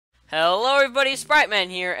Hello everybody, SpriteMan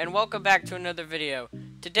here, and welcome back to another video.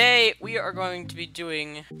 Today, we are going to be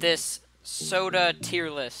doing this soda tier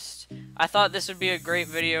list. I thought this would be a great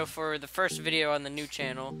video for the first video on the new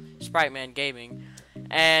channel, SpriteMan Gaming.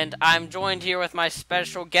 And I'm joined here with my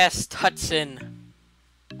special guest, Hudson.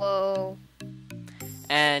 Whoa.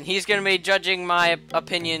 And he's going to be judging my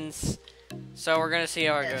opinions, so we're going to see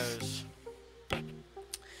how it goes.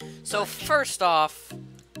 So first off,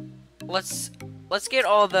 let's get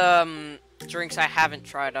all the drinks I haven't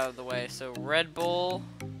tried out of the way. So Red Bull.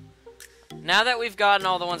 Now that we've gotten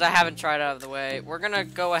all the ones I haven't tried out of the way, we're gonna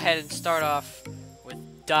go ahead and start off with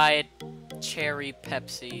Diet Cherry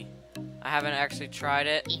Pepsi. I haven't actually tried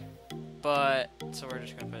it, but so we're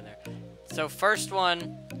just gonna put it there. So first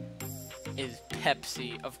one is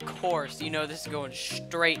Pepsi. Of course, you know this is going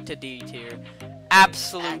straight to D tier.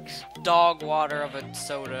 Absolute dog water of a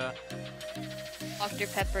soda. Dr.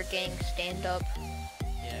 Pepper gang, stand up.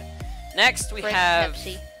 Yeah. Next we have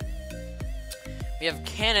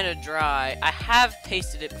Canada Dry. I have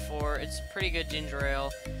tasted it before. It's a pretty good ginger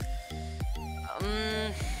ale.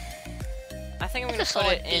 I think I'm gonna put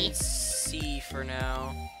it in C for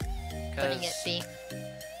now. Putting it B.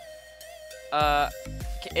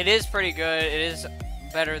 It is pretty good. It is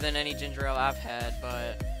better than any ginger ale I've had,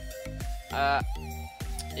 but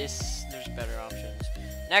there's better options.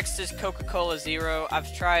 Next is Coca-Cola Zero.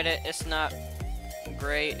 I've tried it. It's not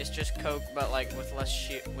great. It's just Coke, but like with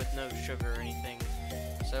with no sugar or anything.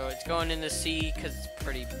 So it's going into C because it's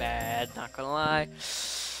pretty bad. Not gonna lie.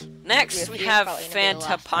 Next we have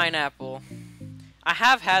Fanta Pineapple. I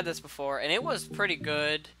have had this before, and it was pretty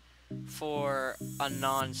good for a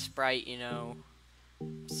non-Sprite, you know.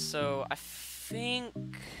 So I think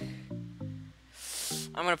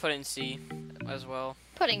I'm gonna put it in C as well.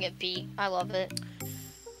 Putting it B. I love it.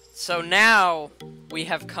 So now we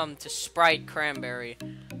have come to Sprite Cranberry.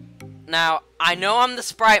 Now I know I'm the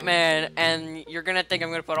Sprite man, and you're gonna think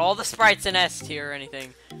I'm gonna put all the Sprites in S tier or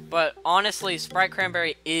anything, but honestly, Sprite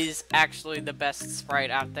Cranberry is actually the best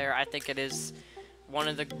Sprite out there. I think it is one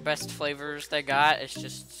of the best flavors they got. It's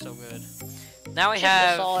just so good. Now we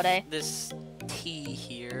have this tea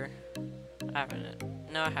here. I haven't.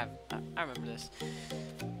 No, I have. I remember this.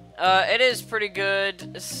 It is pretty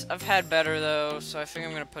good. I've had better though, so I think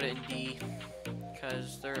I'm gonna put it in D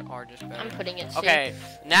because there are just better. I'm putting it C. Okay,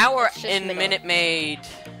 now we're in Minute Maid.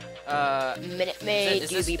 Minute Maid.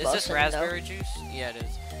 Is this raspberry juice? Yeah, it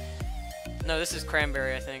is. No, this is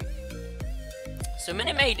cranberry, I think. So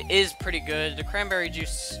Minute Maid is pretty good. The cranberry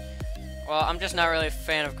juice. Well, I'm just not really a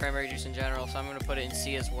fan of cranberry juice in general, so I'm gonna put it in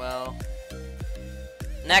C as well.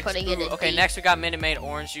 Next, next we got Minute Maid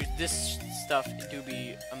orange juice. This stuff do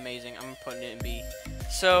be amazing. I'm putting it in B.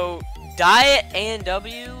 So Diet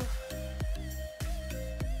A&W.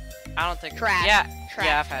 I don't think. Yeah,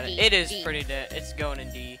 I've had it. It is pretty dead. It's going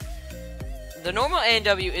in D. The normal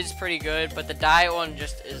A&W is pretty good, but the Diet one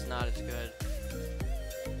just is not as good.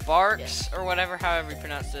 Barks or whatever, however you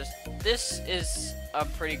pronounce this. This is a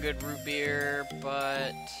pretty good root beer,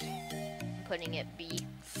 but I'm putting it B.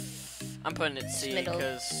 I'm putting it C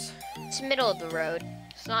because it's middle of the road.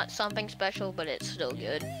 It's not something special, but it's still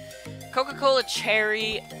good. Coca-Cola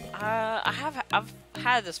Cherry. I've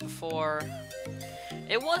had this before.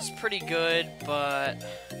 It was pretty good, but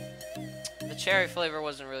the cherry flavor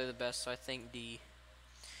wasn't really the best, so I think D.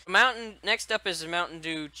 Next up is Mountain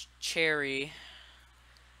Dew Cherry.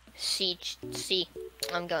 C.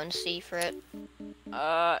 I'm going C for it.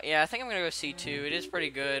 Yeah, I think I'm gonna go C too. It is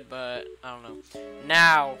pretty good, but I don't know.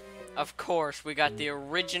 Now, of course, we got the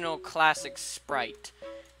original classic Sprite.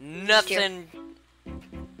 Nothing.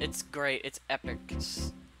 It's great. It's epic.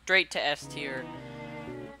 It's straight to S tier.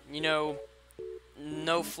 You know,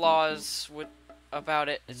 no flaws about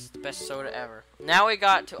it. It's the best soda ever. Now we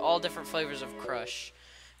got to all different flavors of Crush.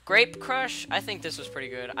 Grape Crush. I think this was pretty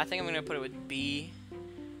good. I think I'm gonna put it with B.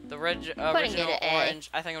 The original orange.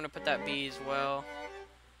 I think I'm gonna put that B as well.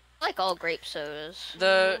 I like all grape sodas.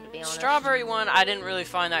 The strawberry one, I didn't really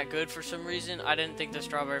find that good for some reason. I didn't think the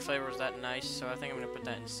strawberry flavor was that nice, so I think I'm gonna put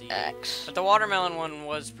that in C. X. But the watermelon one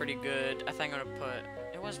was pretty good. I think I'm gonna put.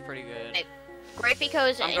 It was pretty good. Hey, Grape-Ico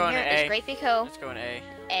is in here. Is Grape-Ico Let's go an A.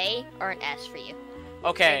 A or an S for you?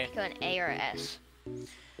 Okay. Grape-Ico an A or an S?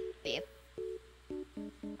 B.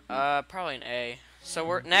 Probably an A. So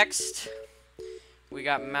we're next. We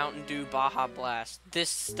got Mountain Dew Baja Blast. This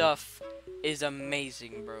stuff is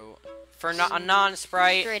amazing, bro. For a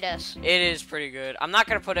non-Sprite, it is pretty good. I'm not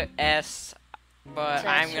gonna put it S, but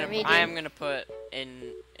I am gonna put in. I'm gonna put it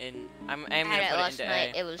into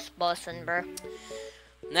A. It was bussin', bro.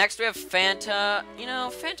 Next we have Fanta. You know,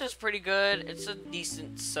 Fanta's pretty good. It's a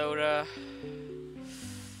decent soda.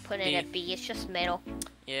 Put it B. at B. It's just middle.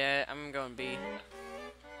 Yeah, I'm going B.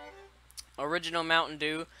 Original Mountain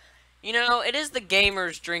Dew. You know, it is the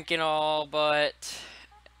gamers drinking all, but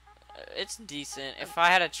it's decent. If I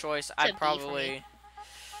had a choice, I'd B for probably. me.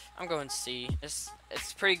 I'm going C. It's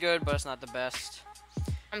pretty good, but it's not the best.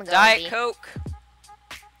 I'm going Diet B. Coke.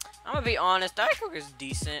 I'm gonna be honest. Diet Coke is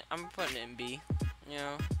decent. I'm putting it in B. You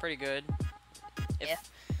know, pretty good.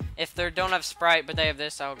 If they don't have Sprite, but they have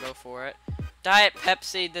this, I'll go for it. Diet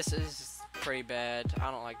Pepsi. This is pretty bad.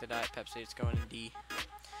 I don't like the Diet Pepsi. It's going in D.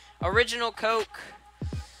 Original Coke.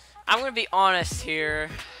 I'm gonna be honest here.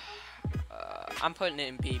 I'm putting it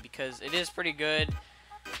in B because it is pretty good,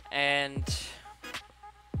 and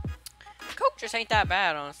Coke just ain't that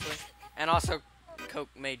bad, honestly. And also, Coke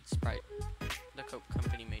made Sprite. The Coke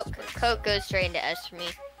company made Sprite. Coke goes straight into S for me.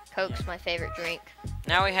 Coke's my favorite drink.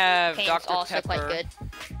 Now we have Pain's Dr. also Pepper. quite good.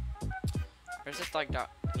 Or is it like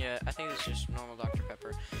yeah, I think it's just normal Dr.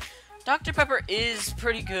 Pepper. Dr. Pepper is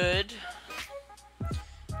pretty good,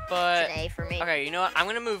 but It's an A for me. okay, you know what? I'm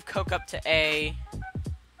gonna move Coke up to A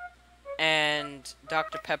and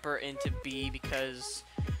Dr. Pepper into B because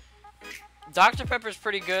Dr. Pepper is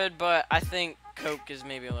pretty good, but I think Coke is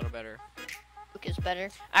maybe a little better. Coke is better.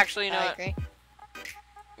 Actually, you know I what? agree.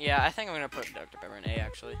 Yeah, I think I'm gonna put Dr. Pepper in A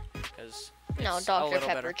actually because No, it's a Dr. little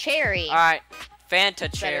Pepper better. Cherry. All right, Fanta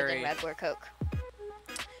Better Cherry. than regular Coke.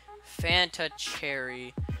 Fanta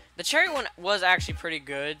Cherry. The cherry one was actually pretty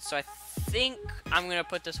good, so I think I'm gonna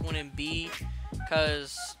put this one in B,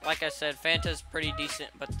 cause like I said, Fanta's pretty decent,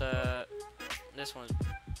 but this one's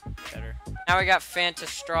better. Now we got Fanta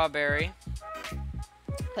Strawberry.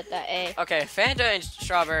 Put that A. Okay, Fanta and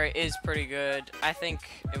Strawberry is pretty good. I think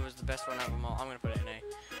it was the best one out of them all. I'm gonna put it in A.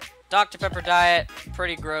 Dr. Pepper Diet,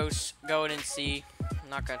 pretty gross. Going in C. I'm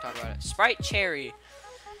not gonna talk about it. Sprite Cherry.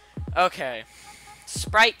 Okay.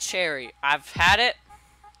 Sprite Cherry. I've had it.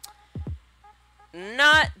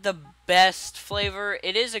 Not the best flavor.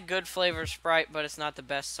 It is a good flavor Sprite, but it's not the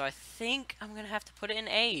best. So I think I'm gonna have to put it in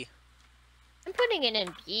A. I'm putting it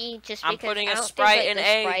in B just I'm because putting I a don't Sprite think in that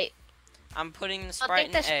A. the Sprite, I'm putting the I Sprite think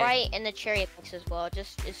in the A. Sprite and the cherry mix as well.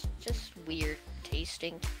 It's just weird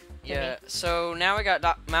tasting. to Yeah. me. So now we got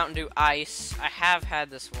Mountain Dew Ice. I have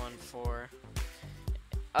had this one before.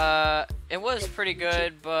 It was pretty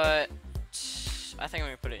good, but I think I'm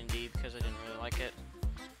gonna put it in D because I didn't really like it.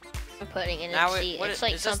 I'm putting it in Now C. what It's is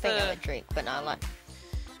like this something the- I would drink, but not like.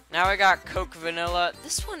 Now I got Coke Vanilla.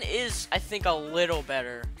 This one is, I think, a little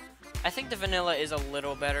better. I think the vanilla is a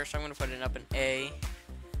little better, so I'm gonna put it up in A,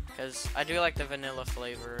 because I do like the vanilla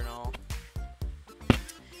flavor and all.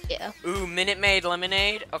 Yeah. Ooh, Minute Maid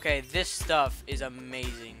lemonade. Okay, this stuff is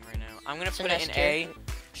amazing right now. I'm gonna put it in A,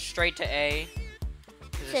 straight to A.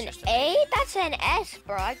 'cause It's just an A? amazing. That's an S,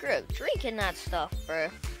 bro. I grew up drinking that stuff, bro.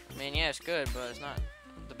 I mean, yeah, it's good, but it's not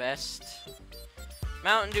the best.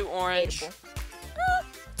 Mountain Dew Orange. Debatable.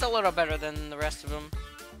 It's a little better than the rest of them.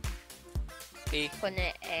 B. Putting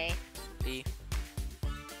it A. B.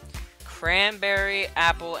 Cranberry,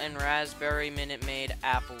 apple, and raspberry Minute Maid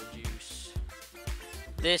apple juice.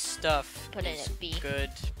 This stuff Put it is in B.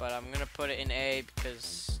 good, but I'm gonna put it in A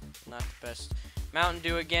because not the best. Mountain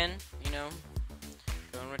Dew again, you know,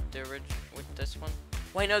 going with the with this one.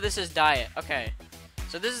 Wait, no, this is Diet. Okay,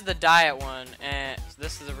 so this is the Diet one, and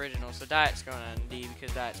this is the original. So Diet's going on D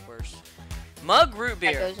because Diet's worse. Mug root That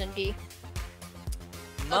beer. goes in D.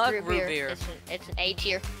 Mug root beer. It's an A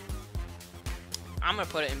tier. I'm gonna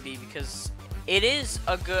put it in B because it is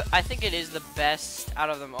a good. I think it is the best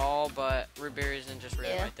out of them all, but root beer isn't just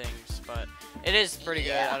really Yeah. my things. But it is pretty good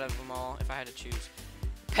Yeah. out of them all if I had to choose.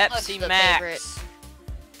 Mug's Pepsi the Max. favorite.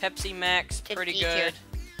 Pepsi Max, It's pretty D good.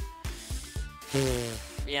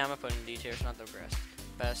 Yeah, I'm gonna put it in D tier. It's not the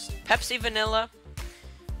best. Pepsi Vanilla.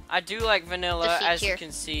 I do like vanilla, The C as you tier.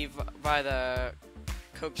 can see by the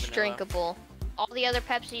Coke It's vanilla. drinkable. All the other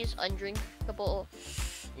Pepsis, undrinkable.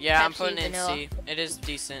 Yeah, I'm Pepsi putting it in vanilla. C. It is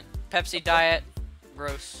decent. Pepsi Diet,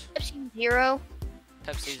 gross. Pepsi Zero.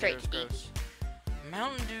 Pepsi Straight Zero's to D. gross.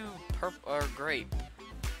 Mountain Dew purple or grape.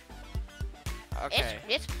 Okay,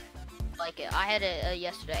 It's like it. I had it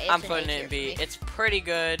yesterday. It's I'm an putting A it in tier B. for me. It's pretty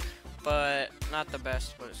good, but not the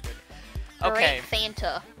best, but it's good. Grape Okay,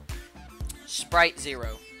 Fanta. Sprite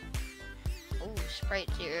Zero. Ooh, Sprite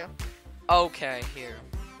Zero. Okay, here.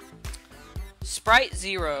 Sprite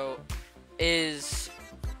Zero is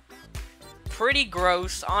pretty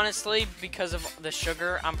gross, honestly, because of the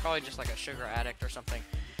sugar. I'm probably just like a sugar addict or something.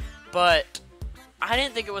 But I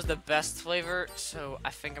didn't think it was the best flavor, so I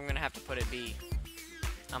think I'm gonna have to put it B.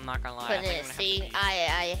 I'm not gonna lie. I Putting think it I'm gonna C. have to B.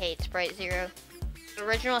 I hate Sprite Zero. The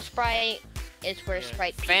original Sprite is where Yeah.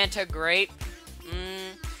 Sprite. Fanta grape.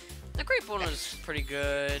 The grape one was pretty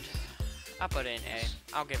good. I'll put it in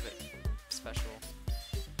A. I'll give it special.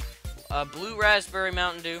 Blue raspberry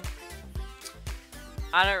Mountain Dew.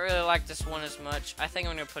 I don't really like this one as much. I think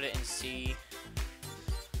I'm gonna put it in C.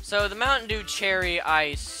 So the Mountain Dew cherry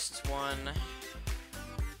iced one.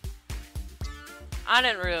 I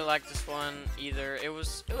didn't really like this one either. It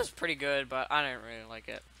was pretty good, but I didn't really like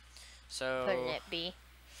it. So Putting it B.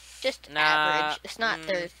 Just Nah, average. It's not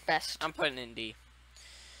their best. I'm putting it in D.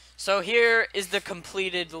 So here is the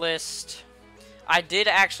completed list. I did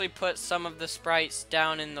actually put some of the sprites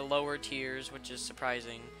down in the lower tiers, which is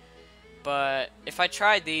surprising. But if I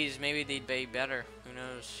tried these, maybe they'd be better. Who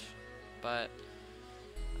knows? But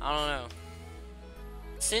I don't know.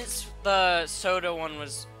 Since the soda one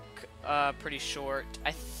was pretty short,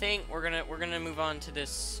 I think we're gonna move on to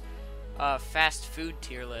this fast food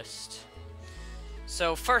tier list.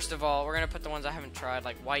 So first of all, we're gonna put the ones I haven't tried,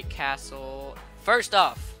 like White Castle. First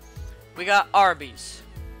off, we got Arby's.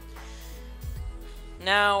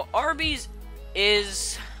 Now, Arby's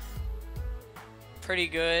is pretty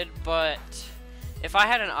good, but if I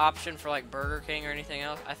had an option for like Burger King or anything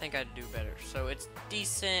else, I think I'd do better. So it's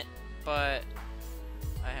decent, but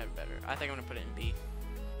I have better. I think I'm gonna put it in B.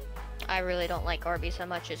 I really don't like Arby's so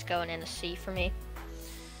much. It's going in a C for me.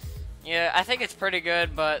 Yeah, I think it's pretty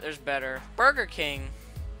good, but there's better. Burger King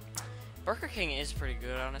is pretty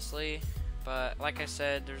good, honestly, but like I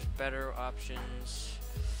said, there's better options.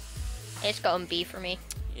 It's going B for me.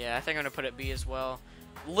 Yeah, I think I'm gonna put it B as well.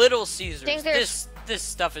 Little Caesars. Think there's- This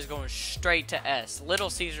stuff is going straight to S.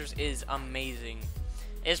 Little Caesars is amazing.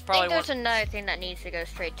 It's I probably think there's another thing that needs to go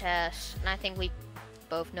straight to S, and I think we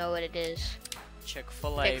both know what it is.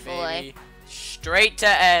 Chick-fil-A, Chick-fil-A. baby. Straight to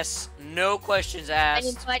S. No questions And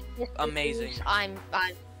asked. if I disagree, Amazing.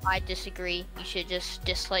 I disagree. You should just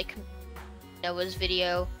dislike Noah's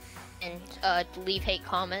video and leave hate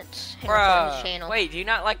comments and report his Bruh. channel. Wait, do you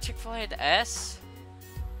not like Chick-fil-A at the S?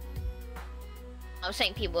 I'm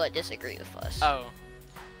saying people that disagree with us. Oh.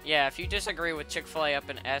 Yeah, if you disagree with Chick-fil-A up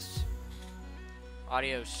in S,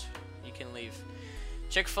 adios. You can leave.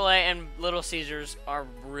 Chick-fil-A and Little Caesars are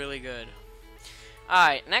really good.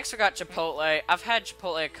 Alright, next we got Chipotle. I've had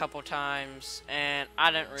Chipotle a couple times, and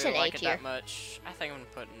I didn't It's really an A like it tier. that much. I think I'm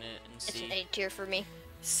putting it in It's C. an A tier for me.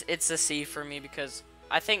 It's a C for me because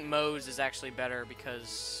I think Moe's is actually better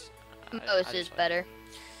because Moe's I is just like- better.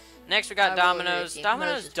 Next we got I will agree Domino's. with you.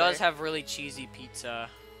 Domino's Moe's is does better. have really cheesy pizza.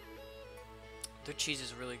 Their cheese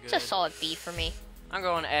is really good. It's a solid B for me. I'm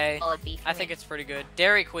going A. Solid B for I me. think it's pretty good.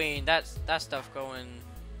 Dairy Queen, that stuff going.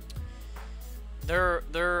 Their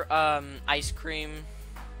ice cream,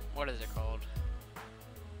 what is it called?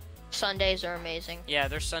 Sundays are amazing. Yeah,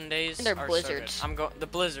 their sundaes And their are blizzards. So good. I'm going the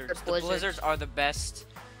blizzards. Their The blizzards blizzards. are the best.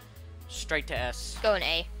 Straight to S. Going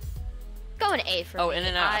A. Going A for Oh, me.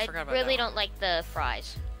 In-N-Out, I forgot about really that one. don't like the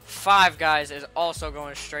fries. Five Guys is also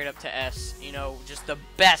going straight up to S. You know, just the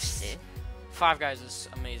best. Dude. Five Guys is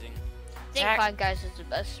amazing. I think Five Guys is the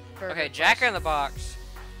best burger Okay, Jack place. in the Box.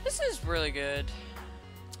 This is really good.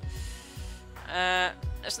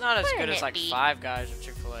 It's not as Put good it as at like B. Five Guys or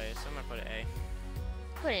Chick-fil-A, so I'm gonna put it A.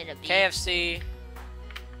 Put it in a B. KFC.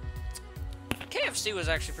 KFC was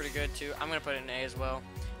actually pretty good too. I'm gonna put it in A as well.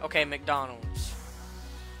 Okay, McDonald's.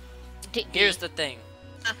 D. Here's the thing.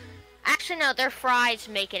 Actually, no, their fries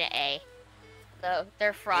make it an A.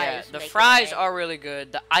 Their fries. Yeah, the make it an fries A. are really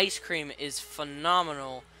good. The ice cream is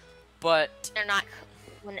phenomenal, but They're not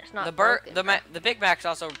when it's not the broken. the Big Mac's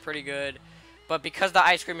also pretty good. But because the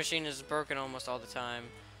ice cream machine is broken almost all the time,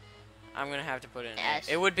 I'm gonna have to put it in S.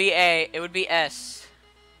 A. It would be A. It would be S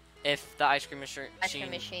if the ice cream machine. Ice cream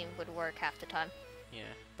machine would work half the time. Yeah,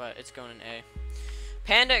 but it's going in A.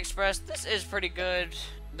 Panda Express. This is pretty good.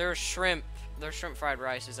 Their shrimp fried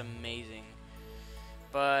rice is amazing.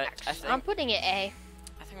 But I think I'm putting it A.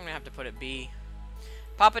 I'm gonna have to put it B.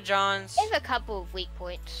 Papa John's. They have a couple of weak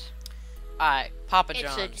points. Alright, Papa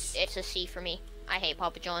John's. It's a C for me. I hate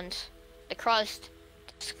Papa John's. The crust,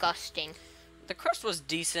 disgusting. The crust was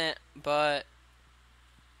decent, but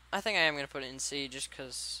I think I am gonna put it in C just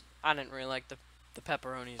because I didn't really like the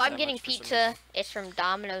pepperonis. If I'm that getting much for some pizza, reason. it's from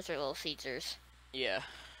Domino's or Little Caesars. Yeah.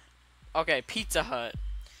 Okay, Pizza Hut.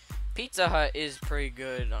 Pizza Hut is pretty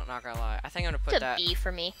good. I'm not gonna lie. I think I'm gonna put It's a that. B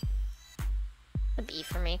for me. A B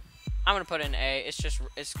for me. I'm gonna put it in A.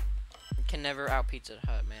 It's can never out Pizza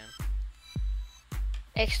Hut, man.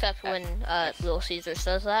 Except when Little Caesars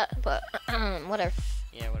does that, but whatever.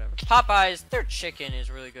 Yeah, whatever. Popeyes, their chicken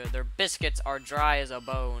is really good. Their biscuits are dry as a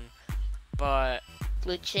bone, but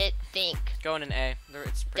Legit think going in A.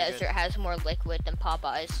 It's pretty Desert has more liquid than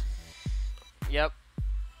Popeyes. good. Yep.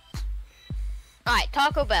 Alright,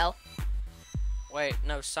 Taco Bell. Wait,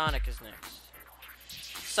 no, Sonic is next.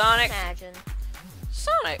 Sonic Imagine.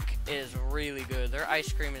 Sonic is really good. Their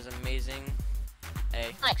ice cream is amazing.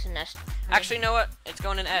 A. Sonic's an S. Actually, you know what? It's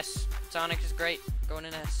going in S. Sonic is great. Going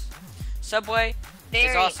in S. Subway is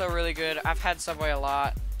Very. also really good. I've had Subway a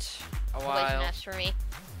lot. A Subway's an while. S for me.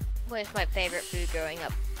 Subway's my favorite food growing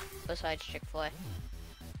up, besides Chick-fil-A.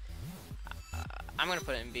 I'm gonna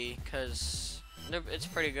put it in B because it's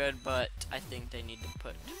pretty good, but I think they need to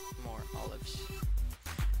put more olives.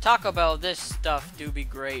 Taco Bell, this stuff do be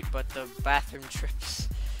great, but the bathroom trips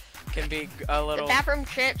can be a little. The bathroom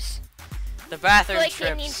trips. The bathroom I feel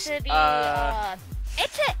like trips. it needs to be.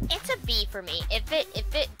 It's a B for me. If it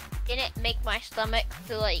didn't make my stomach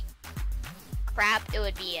feel like crap, it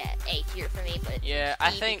would be a A tier for me. But Yeah, it's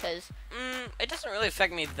I B think because it doesn't really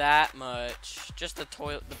affect me that much. Just the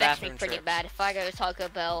toilet, the it affects me bathroom pretty trips. bad. If I go to Taco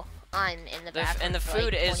Bell, I'm in the bathroom and the for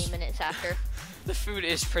food like 20 is- minutes after. The food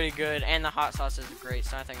is pretty good, and the hot sauce is great.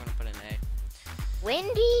 So I think I'm gonna put it in A.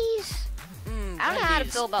 Wendy's. I don't know how to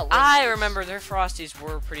Wendy's. feel about I Wendy's. remember their Frosties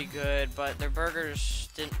were pretty good, but their burgers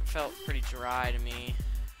felt pretty dry to me.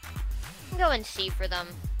 I'm going C for them.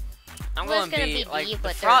 I'm Well, it's going gonna B. be Like B, the,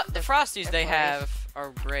 but the they're Frosties they Frosties. have are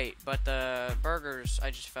great, but the burgers I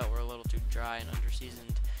just felt were a little too dry and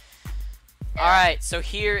underseasoned. Yeah. All right, so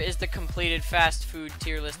here is the completed fast food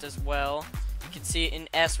tier list as well. You can see in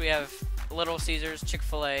S we have Little Caesars,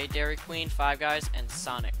 Chick-fil-A, Dairy Queen, Five Guys, and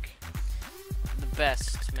Sonic. The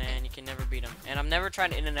best, man. You can never beat them. And I'm never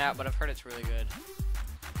trying In-N-Out, but I've heard it's really good.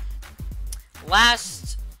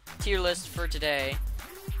 Last tier list for today.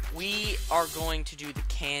 We are going to do the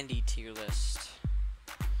candy tier list.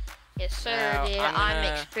 Yes, sir. Now, Dude, I'm I'm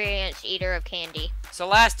gonna- experienced eater of candy. So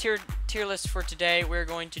last tier list for today, we're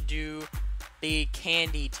going to do the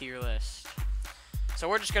candy tier list. So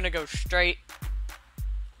we're just gonna go straight.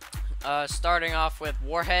 Starting off with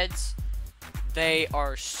Warheads. They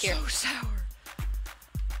are so Here. sour.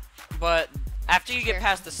 But after you get Here.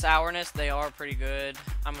 past the sourness, they are pretty good.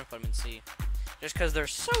 I'm gonna put them in C. Just because they're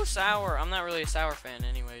so sour. I'm not really a sour fan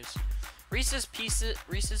anyways. Reese's Pieces.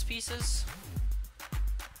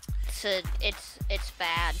 It's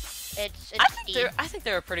bad. It's D. I think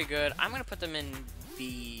they're pretty good. I'm gonna put them in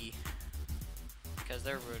B because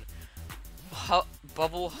they're rude. Hubba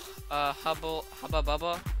Bubba.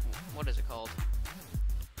 What is it called?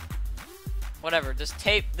 Whatever. This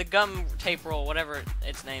the gum tape roll, whatever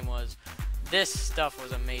its name was. This stuff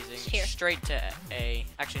was amazing. Here. Straight to A.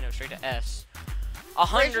 Actually, no, straight to S.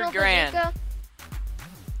 Original 100 grand. Bazooka?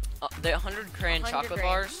 The 100 grand 100 chocolate grand.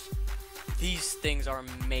 bars. These things are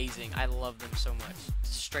amazing. I love them so much.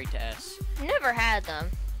 Straight to S. Never had them.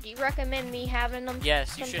 Do you recommend me having them?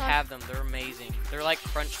 Yes, you should sometime? have them. They're amazing. They're like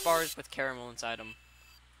crunch bars with caramel inside them.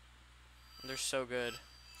 They're so good.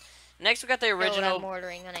 Next, we got the Know what original. I'm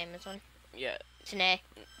ordering on Amazon. Yeah. It's an A.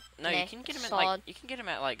 No, Nah, you can get them at solid.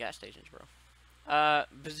 like gas stations, bro. Oh,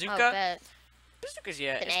 Bazooka. bet. Bazooka's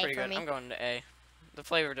yeah, It's an it's A pretty for good. me. I'm going to A. The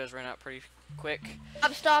flavor does run out pretty quick.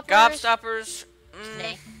 Gobstoppers. Gobstoppers.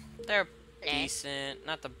 An They're An A. decent,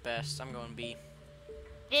 not the best. I'm going B.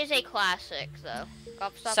 It is a classic, though.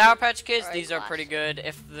 Gobstoppers. Sour Patch Kids, are a these are pretty classic. good.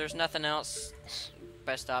 If there's nothing else,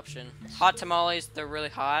 best option. Hot tamales, they're really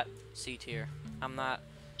hot. C tier. I'm not.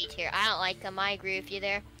 C tier. I don't like them. I agree with you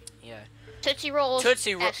there. Yeah. Tootsie Rolls.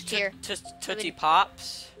 Tootsie S tier. Tootsie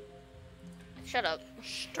Pops, Shut up.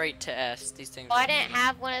 straight to S. These things. Well, I are didn't amazing.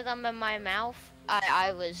 have one of them in my mouth.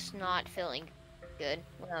 I was not feeling good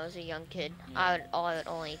when I was a young kid. I would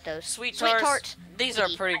only eat those. Sweet Sweet tarts. tarts. These are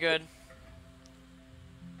D. pretty good.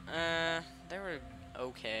 They were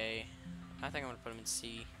okay. I think I'm gonna put them in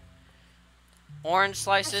C. Orange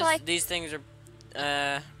slices. like- These things are.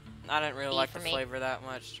 I didn't really D like for the me. flavor that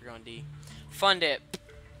much. We're going D. Fun Dip.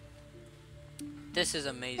 This is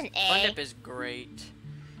amazing. An A. Fun Dip is great,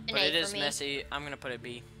 An but A it for is me. messy. I'm gonna put it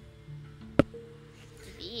B.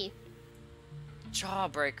 B.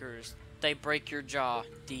 Jawbreakers. They break your jaw.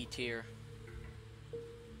 D tier.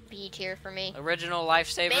 B tier for me. Original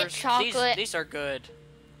Lifesavers. chocolate. These are good.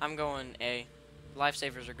 I'm going A.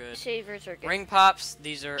 Lifesavers are good. Savers are good. Ring Pops.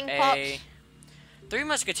 These are Ring A. Pops. Three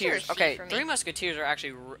Musketeers. C Okay, for me. Three Musketeers are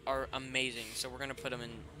actually are amazing. So we're gonna put them in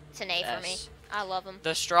It's an A for me. S. I love them.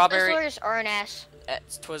 The strawberry Twizzlers are an S.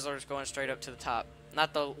 Twizzlers going straight up to the top.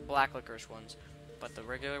 Not the black licorice ones, but the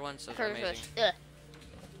regular ones. Those are amazing. Ugh.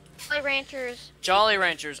 Jolly Ranchers. Jolly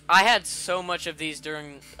Ranchers. I had so much of these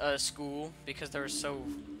during school because they were so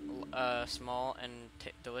small and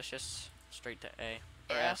delicious. Straight to A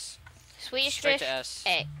or Yeah. S. Swedish Straight Fish. to S.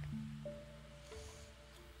 A.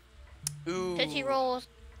 Ooh. Tootsie Rolls.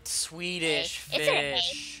 Swedish A. It's an A.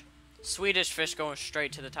 Fish. Swedish Fish going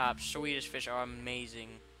straight to the top. Swedish Fish are amazing.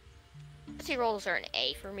 Tootsie Rolls are an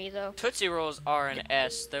A for me, though. Tootsie Rolls are an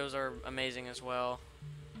S. Those are amazing as well.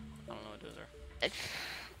 I don't know what those are.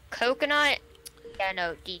 Coconut? Yeah,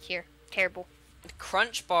 no, D tier. Terrible.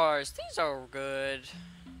 Crunch bars. These are good.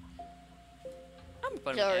 I'm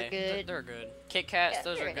putting They're A. good. They're good. Kit Kats. Yeah,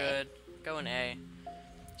 those they're are an good. Go in A.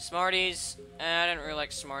 Smarties. I didn't really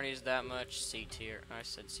like Smarties that much. C tier. I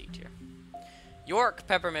said C tier. York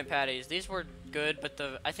peppermint patties. These were good, but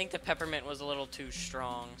I think the peppermint was a little too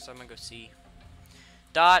strong, so I'm gonna go C.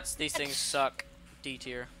 Dots. These things suck. D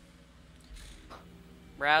tier.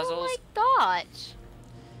 Razzles. Oh my dots.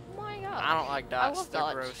 Oh my god. I don't like dots. love They're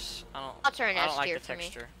dots. gross. Dots are an I S don't like tier the for me.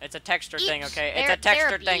 texture. It's a texture thing, Peeps, okay? It's they're a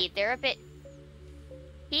texture a B. thing. They're a bit.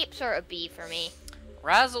 Peeps are a B for me.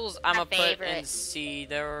 Razzles, I'm My gonna put in favorite. C.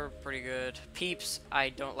 They were pretty good. Peeps, I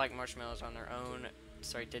don't like marshmallows on their own.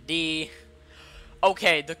 Straight to D.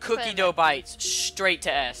 Okay, the cookie in dough my D. bites, straight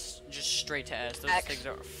to S. Just straight to S. Those X. things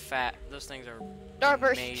are fat. Those things are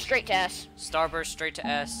Starburst, amazing. straight to S. Starburst, straight to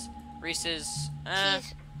S. Reese's,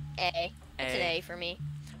 Cheese, A. It's an A. A for me.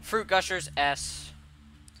 Fruit Gushers, S.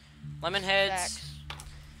 Lemon Heads. Facts.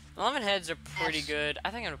 Lemon Heads are pretty S. good. I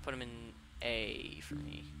think I'm gonna put them in A for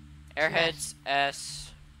me. Airheads,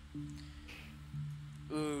 S.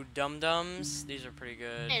 Ooh, Dum Dums. These are pretty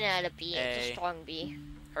good. And at a B. It's A. a strong B.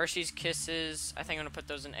 Hershey's Kisses. I think I'm gonna put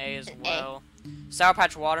those in A as An A. well. Sour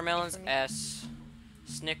Patch Watermelons, for me. S.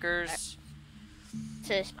 Snickers.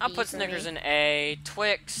 It's I'll B put for Snickers me. in A.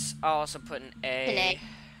 Twix. I'll also put in A. An A.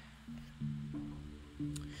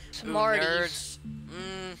 Ooh, Smarties.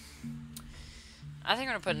 Nerds. I think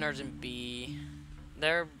I'm gonna put Nerds in B.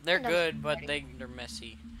 They're No, good, but they're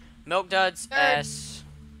messy. Milk Duds, Nerds. S.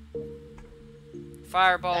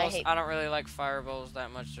 Fireballs. hate- I don't really like fireballs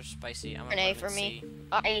that much. They're spicy. I'm gonna An A put them for in me. C.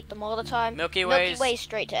 I eat them all the time. Milky Ways. Milky Way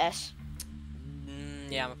straight to S.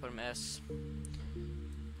 Yeah, I'm gonna put them S.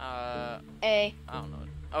 A. I don't know.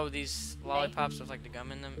 Oh, these lollipops with like the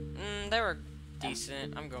gum in them. They were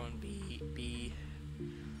decent. I'm going B. B.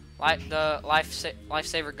 Like the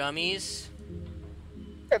Lifesaver gummies.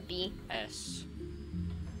 Or B. S.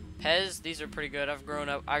 Pez. These are pretty good. I've grown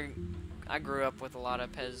up. I grew up with a lot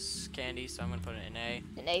of Pez candy, so I'm gonna put it in A.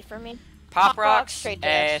 An A for me. Pop Pop Rocks, Rocks. straight to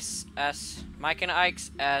S. S. Mike and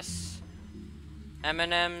Ike's S.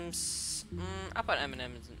 M&M's. I put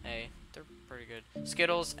M&M's in A. They're pretty good.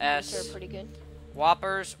 Skittles These S. are pretty good.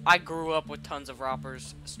 Whoppers. I grew up with tons of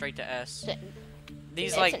Whoppers. Straight to S.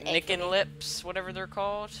 These It's like an A Nick for and me. Lips, whatever they're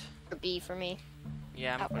called. Or B for me.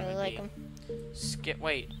 Yeah, I'm I don't putting really them like B. them.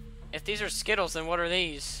 Wait, if these are Skittles, then what are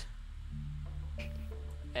these?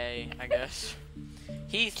 A, I guess.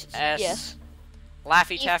 Heath S. Yes.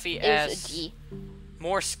 Laffy Heath Taffy is S. a D.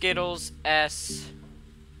 More Skittles S.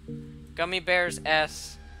 Gummy Bears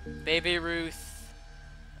S. Baby Ruth.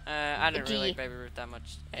 I didn't really D. like Baby Ruth that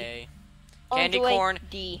much. A. All Candy the way corn.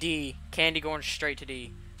 D. D. Candy corn straight to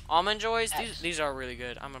D. Almond Joys. S. These are really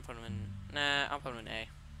good. I'm gonna put them in. Nah, I'll put them in A.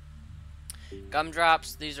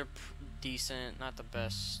 Gumdrops. These are decent. Not the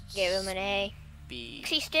best. Gave them an A. B.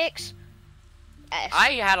 Pixie Sticks. S.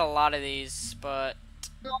 I had a lot of these, but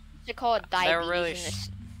They call it diabetes. they're really. in this.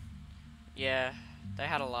 Yeah, they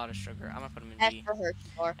had a lot of sugar. I'm gonna put them in S D. for Hershey.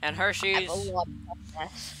 And I have Hershey's. a lot of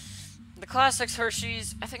S. The classics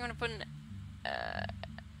Hershey's. I think I'm gonna put in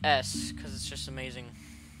S because it's just amazing.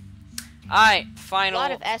 Alright, A final.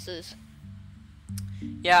 lot of S's.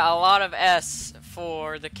 Yeah, a lot of S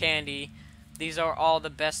for the candy. These are all the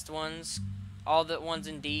best ones. All the ones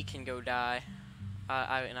in D can go die.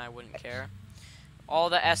 I wouldn't care. All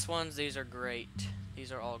the S ones, these are great.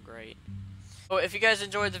 These are all great. So if you guys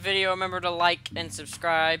enjoyed the video, remember to like and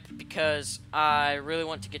subscribe because I really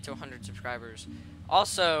want to get to 100 subscribers.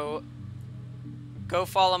 Also, go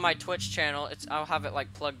follow my Twitch channel. I'll have it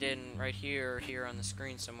like plugged in right here or here on the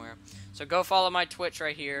screen somewhere. So go follow my Twitch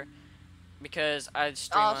right here because I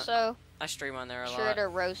stream on there a Sure lot. to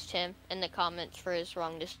roast him in the comments for his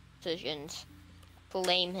wrong decisions.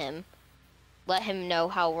 Blame him. Let him know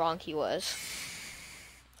how wrong he was.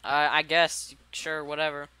 I guess, sure,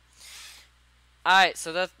 whatever. Alright,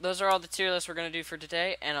 so those are all the tier lists we're going to do for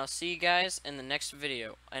today, and I'll see you guys in the next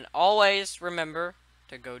video. And always remember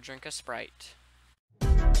to go drink a Sprite.